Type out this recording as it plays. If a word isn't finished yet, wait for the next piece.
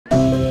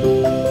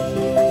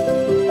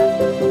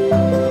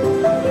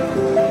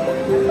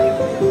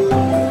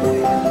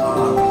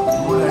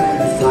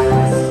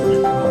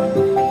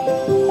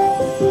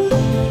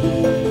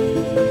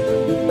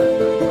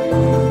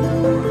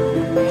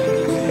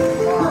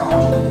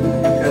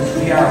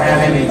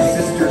am a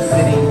sister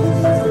city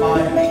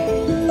embodiment.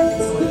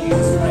 So when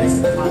Jesus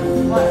Christ upon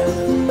the flesh,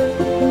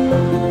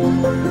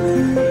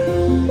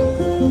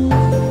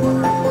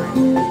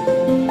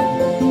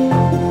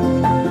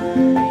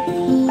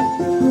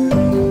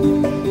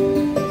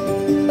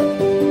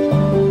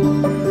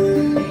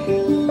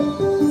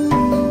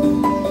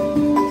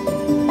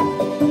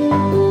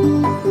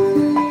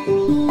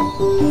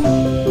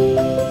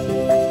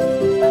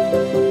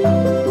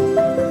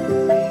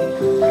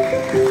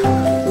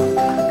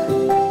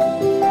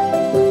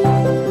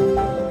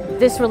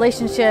 this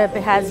relationship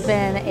has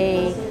been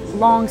a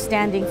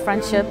long-standing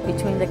friendship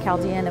between the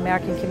Chaldean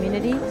American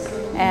community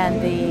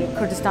and the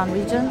Kurdistan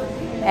region,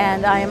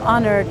 and I am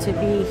honored to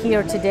be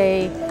here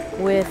today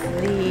with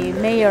the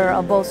mayor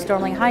of both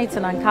Sterling Heights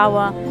and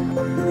Ankawa.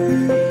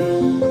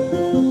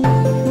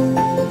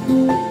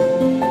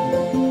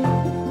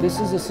 This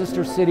is a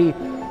sister city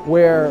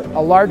where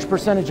a large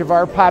percentage of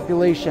our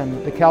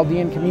population, the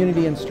Chaldean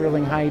community in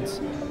Sterling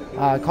Heights,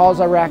 calls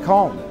Iraq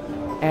home.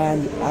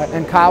 And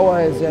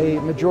Ankawa is a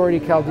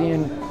majority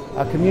Chaldean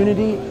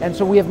community, and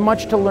so we have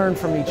much to learn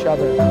from each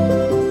other.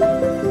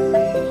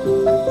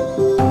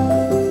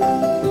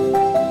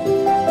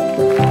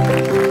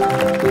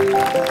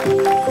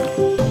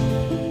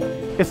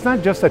 It's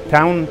not just a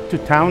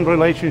town-to-town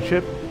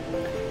relationship.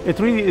 It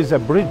really is a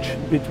bridge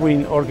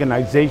between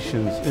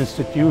organizations,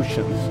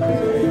 institutions.